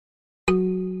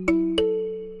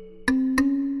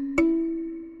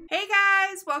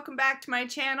guys, welcome back to my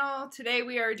channel. Today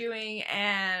we are doing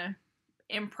an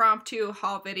impromptu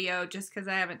haul video just because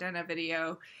I haven't done a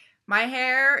video. My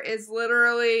hair is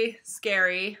literally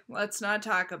scary. Let's not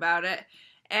talk about it.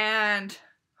 And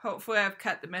hopefully I've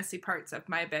cut the messy parts of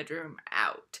my bedroom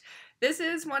out. This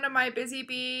is one of my Busy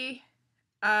Bee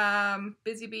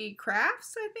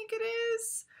crafts, I think it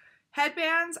is.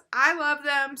 Headbands. I love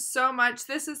them so much.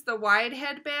 This is the wide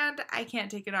headband. I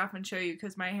can't take it off and show you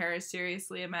because my hair is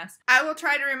seriously a mess. I will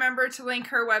try to remember to link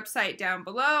her website down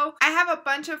below. I have a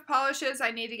bunch of polishes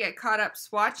I need to get caught up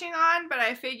swatching on, but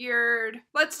I figured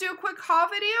let's do a quick haul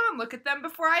video and look at them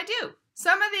before I do.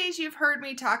 Some of these you've heard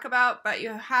me talk about, but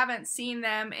you haven't seen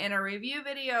them in a review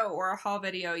video or a haul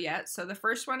video yet. So the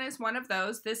first one is one of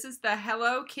those. This is the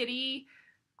Hello Kitty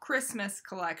Christmas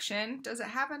collection. Does it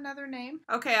have another name?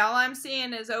 Okay, all I'm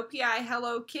seeing is OPI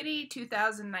Hello Kitty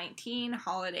 2019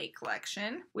 holiday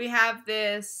collection. We have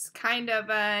this kind of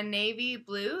a navy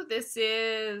blue. This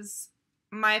is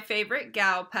my favorite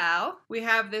Gal Pal. We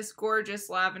have this gorgeous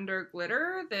lavender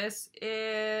glitter. This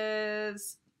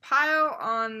is Pile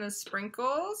on the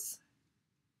Sprinkles.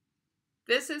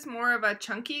 This is more of a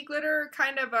chunky glitter,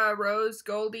 kind of a rose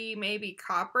goldy, maybe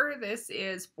copper. This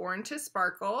is Born to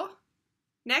Sparkle.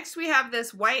 Next we have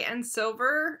this white and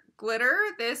silver glitter.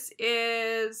 This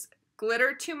is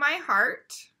Glitter to My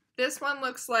Heart. This one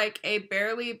looks like a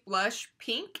barely blush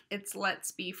pink. It's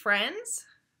Let's Be Friends.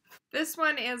 This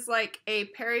one is like a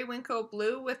periwinkle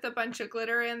blue with a bunch of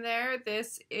glitter in there.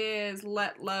 This is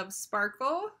Let Love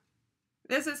Sparkle.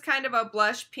 This is kind of a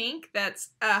blush pink that's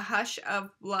a Hush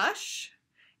of Blush.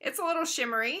 It's a little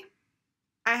shimmery.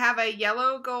 I have a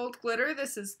yellow gold glitter.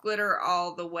 This is Glitter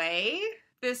All the Way.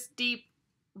 This deep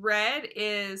red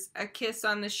is A Kiss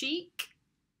on the Cheek.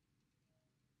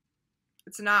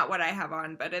 It's not what I have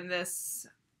on, but in this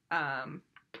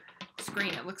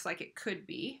screen it looks like it could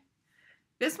be.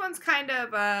 This one's kind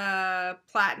of a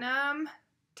platinum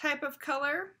type of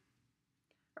color,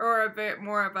 or a bit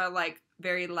more of a like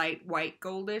very light white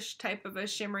goldish type of a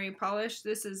shimmery polish.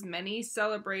 This is Many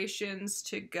Celebrations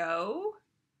to Go.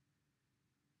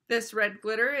 This red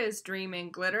glitter is Dream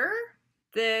and Glitter.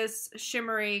 This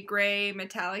shimmery gray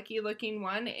metallic-y looking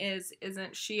one is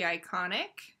Isn't She Iconic?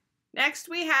 Next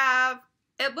we have,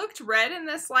 it looked red in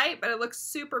this light, but it looks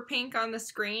super pink on the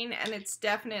screen, and it's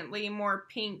definitely more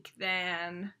pink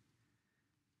than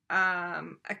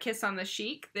A Kiss on the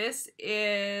Cheek. This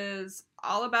is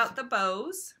All About the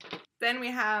Bows. Then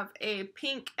we have a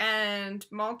pink and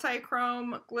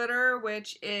multi-chrome glitter,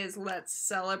 which is Let's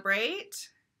Celebrate.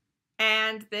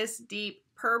 And this deep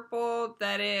purple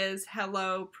that is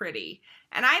Hello Pretty.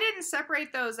 And I didn't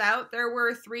separate those out. There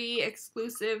were 3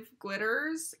 exclusive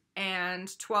glitters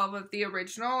and 12 of the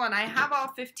original, and I have all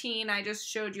 15. I just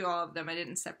showed you all of them. I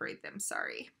didn't separate them,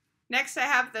 sorry. Next I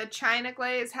have the China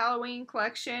Glaze Halloween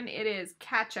collection. It is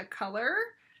Catch a Color.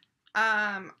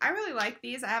 I really like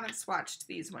these. I haven't swatched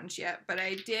these ones yet, but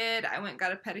I went and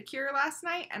got a pedicure last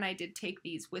night, and I did take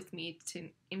these with me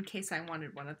in case I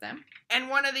wanted one of them. And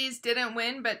one of these didn't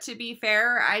win, but to be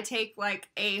fair, I take like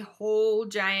a whole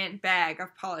giant bag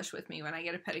of polish with me when I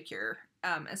get a pedicure,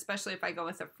 especially if I go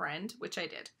with a friend, which I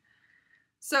did.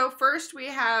 So first we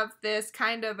have this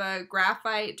kind of a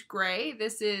graphite gray.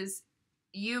 This is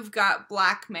You've Got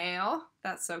Blackmail.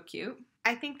 That's so cute.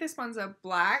 I think this one's a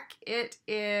black. It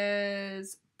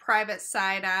is Private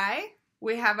Side Eye.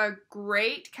 We have a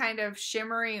great kind of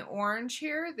shimmery orange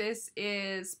here. This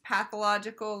is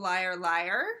Pathological Liar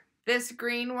Liar. This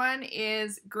green one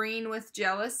is Green with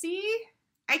Jealousy.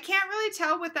 I can't really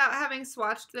tell without having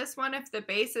swatched this one if the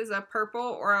base is a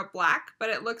purple or a black, but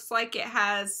it looks like it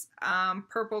has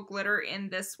purple glitter in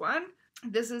this one.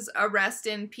 This is A Rest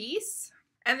in Peace.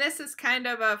 And this is kind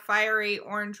of a fiery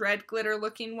orange-red glitter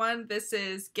looking one. This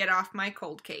is Get Off My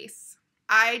Cold Case.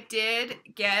 I did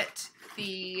get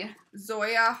the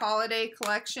Zoya holiday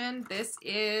collection. This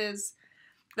is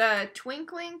the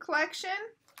Twinkling collection.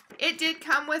 It did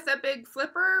come with a big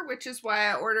flipper, which is why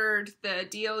I ordered the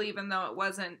deal, even though it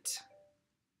wasn't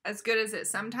as good as it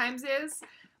sometimes is.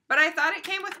 But I thought it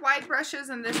came with wide brushes,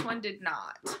 and this one did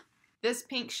not. This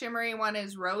pink shimmery one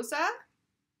is Rosa.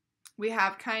 We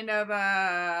have kind of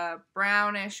a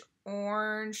brownish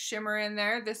orange shimmer in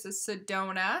there. This is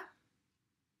Sedona.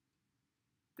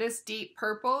 This deep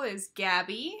purple is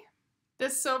Gabby.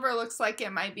 This silver looks like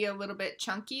it might be a little bit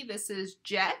chunky. This is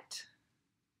Jet.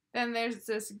 Then there's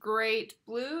this great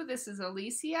blue. This is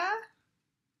Alicia.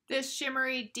 This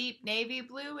shimmery deep navy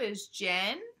blue is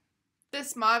Jen.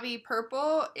 This mauvey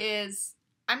purple is,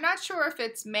 I'm not sure if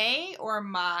it's May or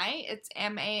Mai. It's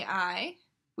M-A-I.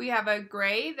 We have a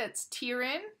gray that's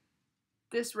Tyrion.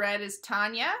 This red is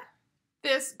Tanya.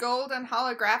 This gold and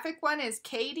holographic one is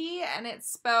Katie, and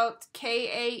it's spelled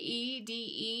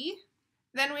Kaede.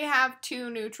 Then we have two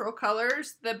neutral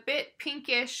colors. The bit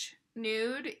pinkish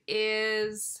nude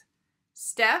is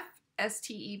Steph,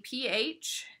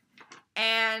 Steph,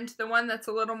 and the one that's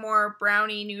a little more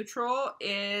brownie neutral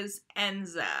is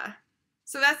Enza.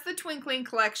 So that's the Twinkling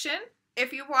collection.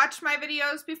 If you've watched my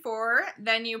videos before,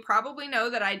 then you probably know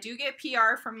that I do get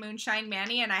PR from Moonshine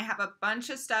Manny, and I have a bunch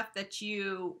of stuff that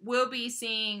you will be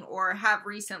seeing or have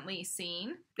recently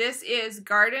seen. This is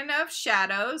Garden of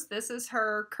Shadows. This is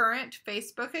her current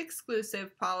Facebook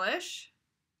exclusive polish.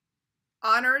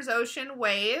 Honor's Ocean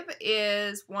Wave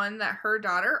is one that her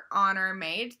daughter Honor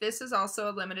made. This is also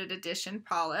a limited edition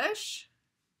polish.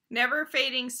 Never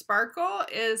Fading Sparkle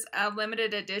is a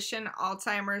limited edition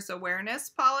Alzheimer's awareness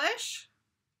polish.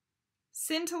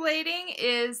 Scintillating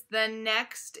is the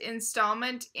next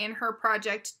installment in her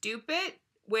project Dupe It,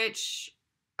 which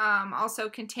also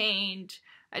contained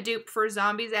a dupe for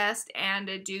Zombie Zest and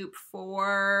a dupe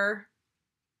for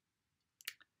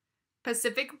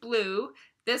Pacific Blue.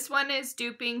 This one is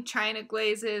duping China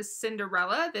Glaze's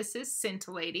Cinderella. This is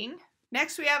Scintillating.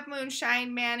 Next, we have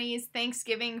Moonshine Manny's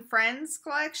Thanksgiving Friends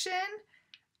collection.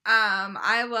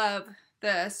 I love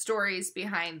the stories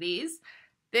behind these.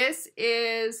 This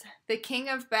is The King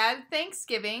of Bad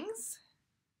Thanksgivings,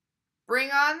 Bring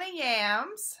on the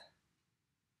Yams,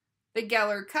 The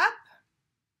Geller Cup,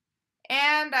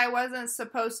 and I wasn't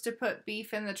supposed to put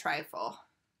beef in the trifle.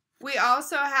 We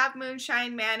also have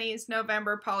Moonshine Manny's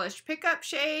November Polish Pickup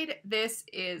Shade. This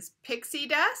is Pixie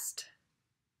Dust.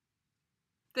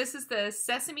 This is the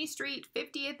Sesame Street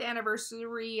 50th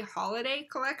Anniversary Holiday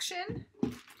Collection.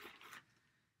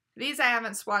 These I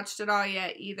haven't swatched at all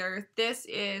yet either. This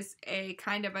is a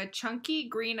kind of a chunky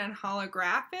green and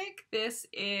holographic. This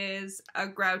is a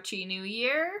Grouchy New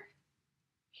Year.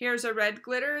 Here's a red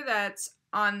glitter that's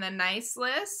on the nice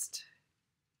list.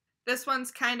 This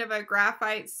one's kind of a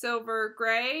graphite silver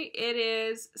gray. It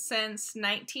is since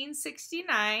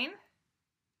 1969.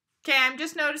 Okay, I'm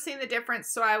just noticing the difference,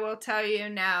 so I will tell you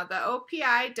now. The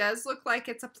OPI does look like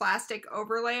it's a plastic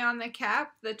overlay on the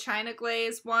cap. The China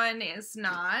Glaze one is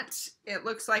not. It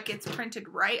looks like it's printed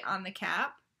right on the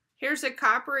cap. Here's a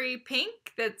coppery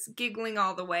pink that's giggling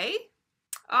all the way.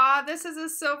 Aw, this is a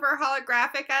silver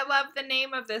holographic. I love the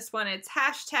name of this one. It's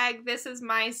hashtag This Is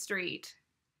My Street.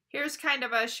 Here's kind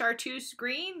of a chartreuse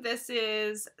green. This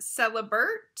is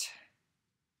Celebert.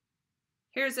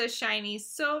 Here's a shiny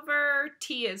silver.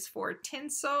 T is for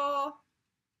tinsel.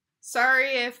 Sorry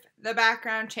if the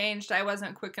background changed. I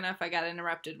wasn't quick enough. I got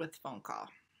interrupted with the phone call.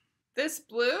 This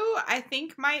blue, I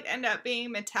think, might end up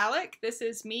being metallic. This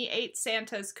is Me Ate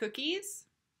Santa's Cookies.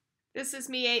 This is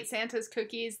Me Ate Santa's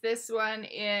Cookies. This one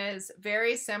is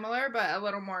very similar, but a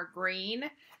little more green.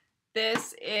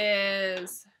 This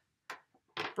is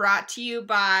Brought to You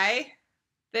by...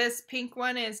 This pink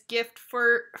one is Gift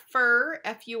for Fur,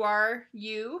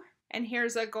 F-U-R-U. And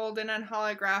here's a golden and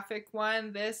holographic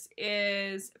one. This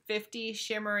is 50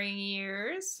 Shimmering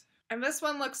Years. And this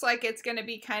one looks like it's going to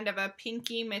be kind of a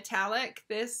pinky metallic.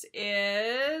 This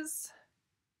is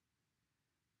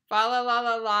Fa La La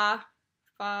La La,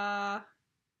 Fa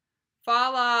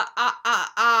La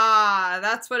Ah.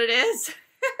 That's what it is.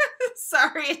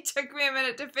 Sorry, it took me a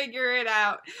minute to figure it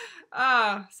out.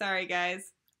 Oh, sorry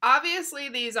guys. Obviously,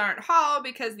 these aren't haul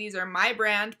because these are my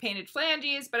brand, Painted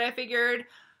Flanges, but I figured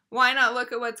why not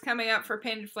look at what's coming up for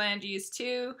Painted Flanges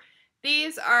too.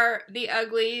 These are the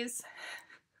uglies.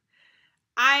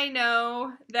 I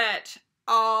know that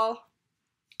all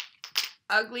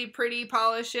ugly pretty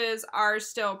polishes are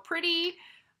still pretty,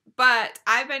 but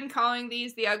I've been calling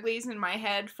these the uglies in my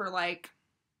head for like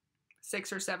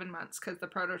 6 or 7 months because the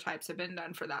prototypes have been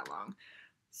done for that long.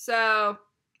 So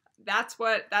that's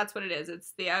what it is.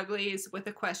 It's the uglies with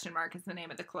a question mark is the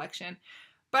name of the collection.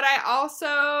 But I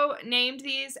also named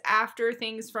these after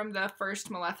things from the first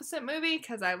Maleficent movie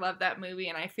because I love that movie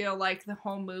and I feel like the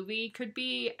whole movie could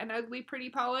be an ugly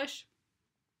pretty polish.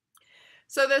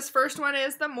 So this first one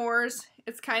is the Moors.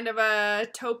 It's kind of a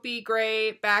taupey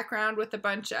gray background with a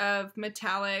bunch of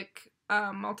metallic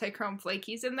multi-chrome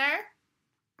flakies in there.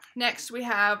 Next we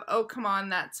have Oh Come On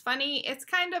That's Funny. It's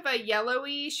kind of a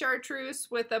yellowy chartreuse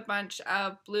with a bunch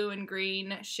of blue and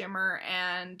green shimmer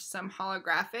and some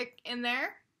holographic in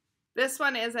there. This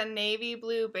one is a navy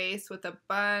blue base with a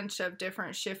bunch of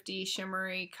different shifty,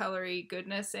 shimmery, colory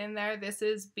goodness in there. This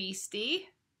is Beastie.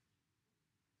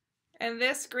 And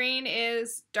this green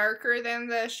is darker than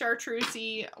the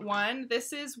chartreusey one.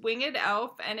 This is Winged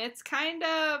Elf, and it's kind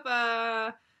of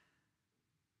a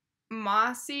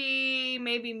mossy,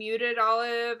 maybe muted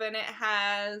olive, and it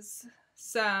has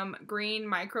some green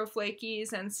micro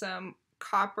flakies, and some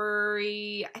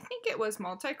coppery, I think it was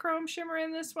multi-chrome shimmer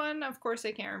in this one. Of course,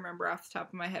 I can't remember off the top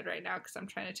of my head right now because I'm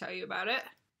trying to tell you about it.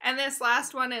 And this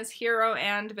last one is Hero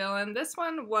and Villain. This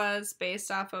one was based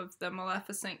off of the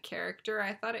Maleficent character.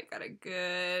 I thought it got a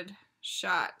good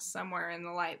shot somewhere in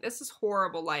the light. This is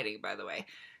horrible lighting, by the way.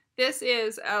 This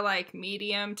is a like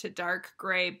medium to dark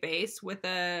gray base with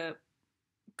a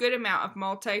good amount of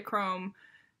multi-chrome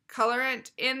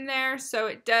colorant in there. So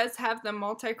it does have the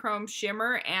multi-chrome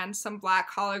shimmer and some black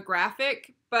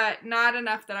holographic, but not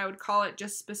enough that I would call it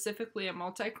just specifically a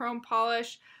multi-chrome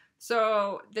polish.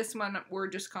 So this one we're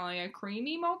just calling a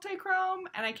creamy multi-chrome,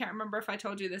 and I can't remember if I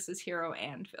told you this is Hero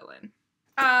and Villain.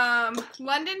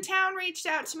 London Town reached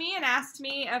out to me and asked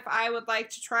me if I would like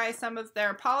to try some of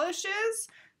their polishes.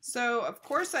 So of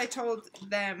course I told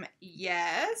them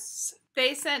yes.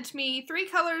 They sent me 3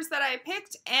 colors that I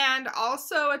picked and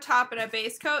also a top and a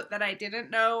base coat that I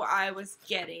didn't know I was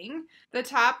getting. The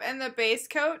top and the base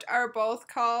coat are both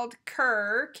called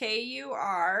Kur,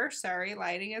 K-U-R. Sorry,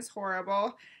 lighting is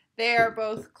horrible. They are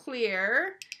both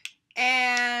clear.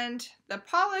 And the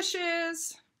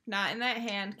polishes, not in that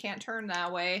hand, can't turn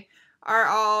that way, are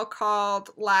all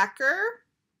called Lacquer.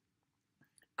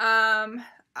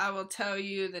 I will tell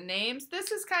you the names.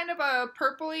 This is kind of a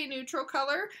purpley neutral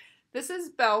color. This is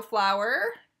Bellflower.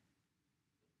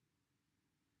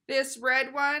 This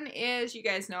red one is, you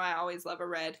guys know I always love a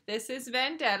red. This is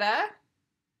Vendetta.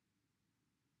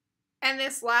 And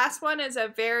this last one is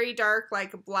a very dark,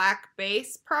 like black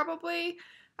base, probably.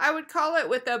 I would call it,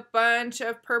 with a bunch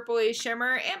of purpley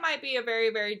shimmer. It might be a very,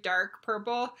 very dark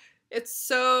purple. It's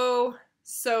so,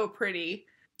 so pretty.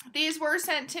 These were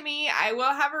sent to me. I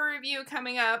will have a review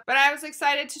coming up, but I was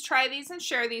excited to try these and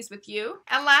share these with you.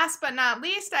 And last but not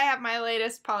least, I have my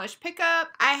latest polish pickup.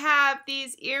 I have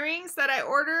these earrings that I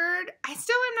ordered. I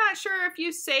still am not sure if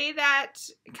you say that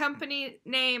company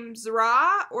name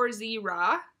Zra or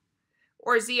Zra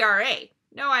or ZRA.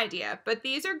 No idea, but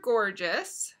these are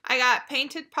gorgeous. I got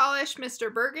Painted Polish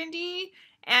Mr. Burgundy,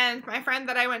 and my friend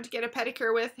that I went to get a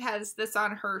pedicure with has this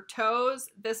on her toes.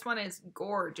 This one is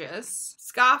gorgeous.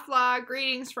 Scofflaw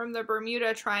Greetings from the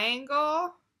Bermuda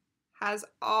Triangle has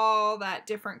all that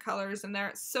different colors in there.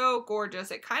 It's so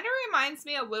gorgeous. It kind of reminds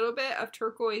me a little bit of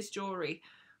turquoise jewelry,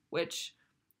 which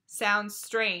sounds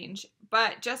strange,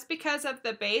 but just because of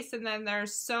the base, and then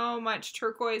there's so much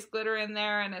turquoise glitter in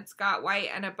there, and it's got white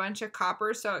and a bunch of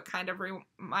copper, so it kind of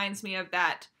reminds me of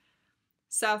that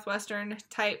Southwestern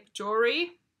type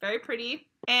jewelry. Very pretty.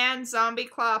 And Zombie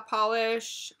Claw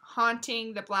Polish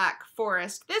Haunting the Black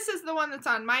Forest. This is the one that's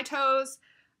on my toes.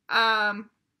 I'm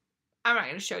not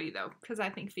going to show you though, because I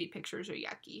think feet pictures are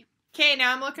yucky. Okay,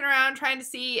 now I'm looking around trying to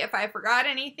see if I forgot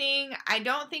anything. I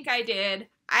don't think I did.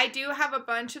 I do have a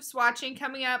bunch of swatching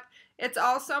coming up. It's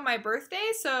also my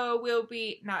birthday, so we'll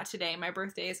be, not today, my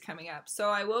birthday is coming up. So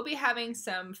I will be having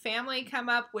some family come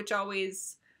up, which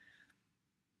always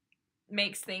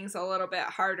makes things a little bit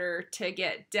harder to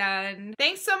get done.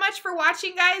 Thanks so much for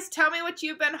watching, guys. Tell me what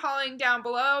you've been hauling down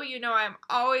below. You know I'm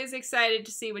always excited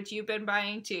to see what you've been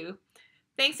buying too.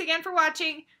 Thanks again for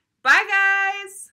watching. Bye, guys!